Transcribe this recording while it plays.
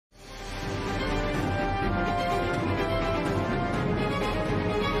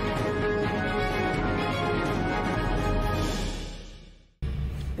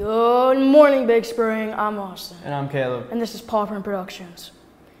morning, Big Spring. I'm Austin. And I'm Caleb. And this is Paw Print Productions.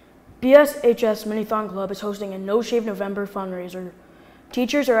 BSHS Minithon Club is hosting a No Shave November fundraiser.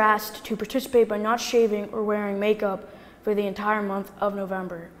 Teachers are asked to participate by not shaving or wearing makeup for the entire month of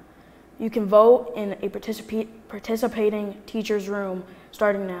November. You can vote in a participating teacher's room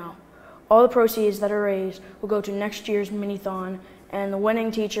starting now. All the proceeds that are raised will go to next year's Minithon, and the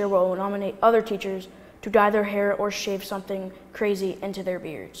winning teacher will nominate other teachers to dye their hair or shave something crazy into their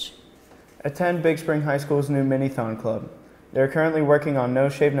beards. Attend Big Spring High School's new Minithon Club. They're currently working on No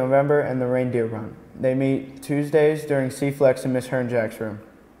Shave November and the Reindeer Run. They meet Tuesdays during C-Flex in Miss Hernjack's room.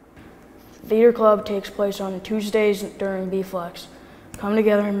 Theater Club takes place on Tuesdays during B-Flex. Come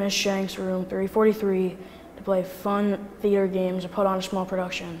together in Miss Shank's room 343 to play fun theater games and put on a small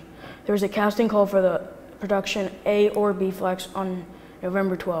production. There is a casting call for the production A or B-Flex on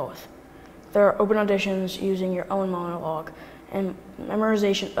November 12th. There are open auditions using your own monologue, and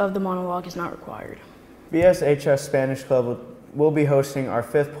memorization of the monologue is not required. BSHS Spanish Club will be hosting our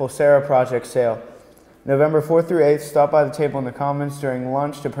 5th Pulsera Project sale. November 4th through 8th, stop by the table in the Commons during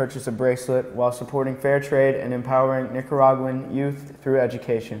lunch to purchase a bracelet while supporting fair trade and empowering Nicaraguan youth through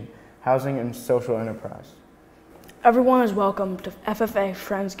education, housing, and social enterprise. Everyone is welcome to FFA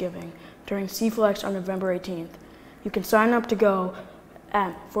Friendsgiving during C-Flex on November 18th. You can sign up to go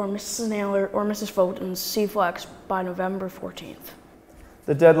for Mrs. Naylor or Mrs. Fulton's C-Flex by November 14th.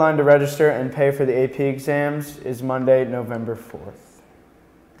 The deadline to register and pay for the AP exams is Monday, November 4th.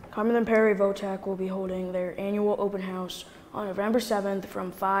 Cumberland Perry VOTAC will be holding their annual open house on November 7th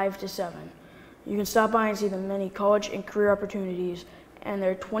from 5 to 7. You can stop by and see the many college and career opportunities and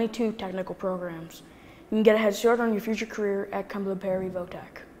their 22 technical programs. You can get a head start on your future career at Cumberland Perry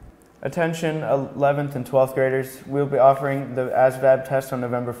VOTAC. Attention 11th and 12th graders, we'll be offering the ASVAB test on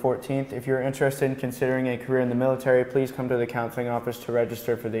November 14th. If you're interested in considering a career in the military, please come to the counseling office to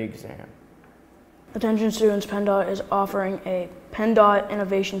register for the exam. Attention students, PennDOT is offering a PennDOT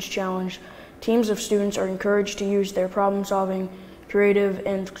Innovations Challenge. Teams of students are encouraged to use their problem-solving, creative,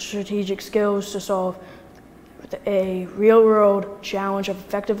 and strategic skills to solve a real-world challenge of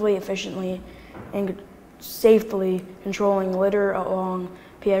effectively, efficiently, and safely controlling litter along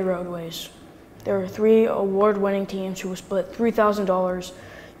PA roadways. There are 3 award-winning teams who will split $3,000.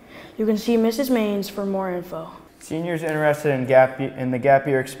 You can see Mrs. Maines for more info. Seniors interested in the Gap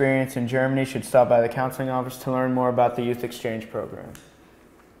Year experience in Germany should stop by the counseling office to learn more about the youth exchange program.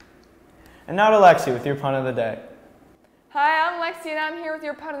 And now to Lexi with your pun of the day. Hi, I'm Lexi and I'm here with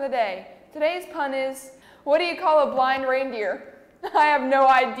your pun of the day. Today's pun is, what do you call a blind reindeer? I have no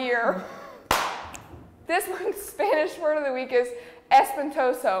idea. This month's Spanish word of the week is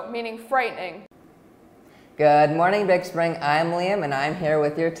espantoso, meaning frightening. Good morning, Big Spring. I'm Liam and I'm here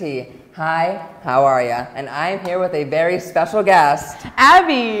with your tea. Hi, how are ya? And I'm here with a very special guest,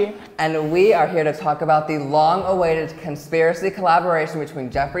 Abby. And we are here to talk about the long-awaited conspiracy collaboration between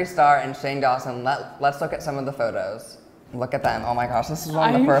Jeffree Star and Shane Dawson. Let's look at some of the photos. Look at them. Oh my gosh, this is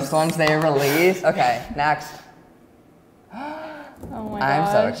one of the first ones they released. Okay, next. Oh my gosh. I'm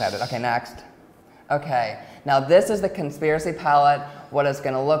so excited. Okay, next. Okay, now this is the conspiracy palette. What it's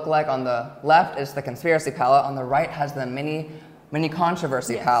gonna look like on the left is the conspiracy palette. On the right has the mini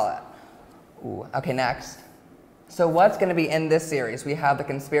controversy palette. Ooh, okay, next. So what's gonna be in this series? We have the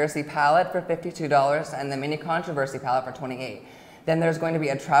conspiracy palette for $52 and the mini controversy palette for $28. Then there's going to be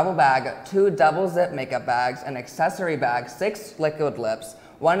a travel bag, 2 double zip makeup bags, an accessory bag, 6 liquid lips,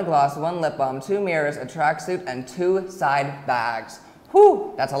 1 gloss, 1 lip balm, 2 mirrors, a tracksuit, and 2 side bags.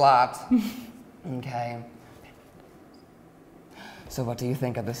 Whew, that's a lot. Okay. So what do you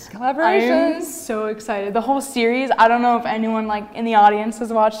think of this collaboration? I'm so excited. The whole series, I don't know if anyone in the audience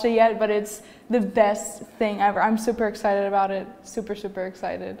has watched it yet, but it's the best thing ever. I'm super excited about it. Super, super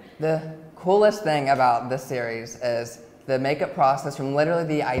excited. The coolest thing about this series is the makeup process from literally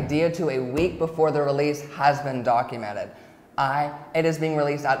the idea to a week before the release has been documented. It is being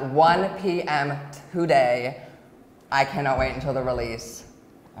released at 1 p.m. today. I cannot wait until the release.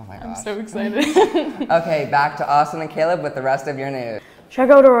 Oh my gosh. I'm so excited. Okay, back to Austin and Caleb with the rest of your news. Check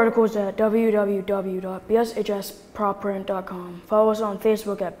out our articles at www.bshspropprint.com. Follow us on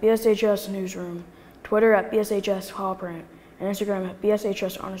Facebook at BSHS Newsroom, Twitter at BSHS Pawprint, and Instagram at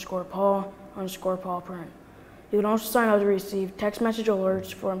BSHS_Paul_Pawprint. You can also sign up to receive text message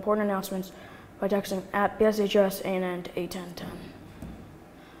alerts for important announcements by texting at BSHS ANN to 81010.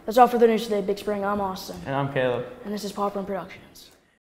 That's all for the news today, Big Spring. I'm Austin. And I'm Caleb. And this is Paw Print Productions.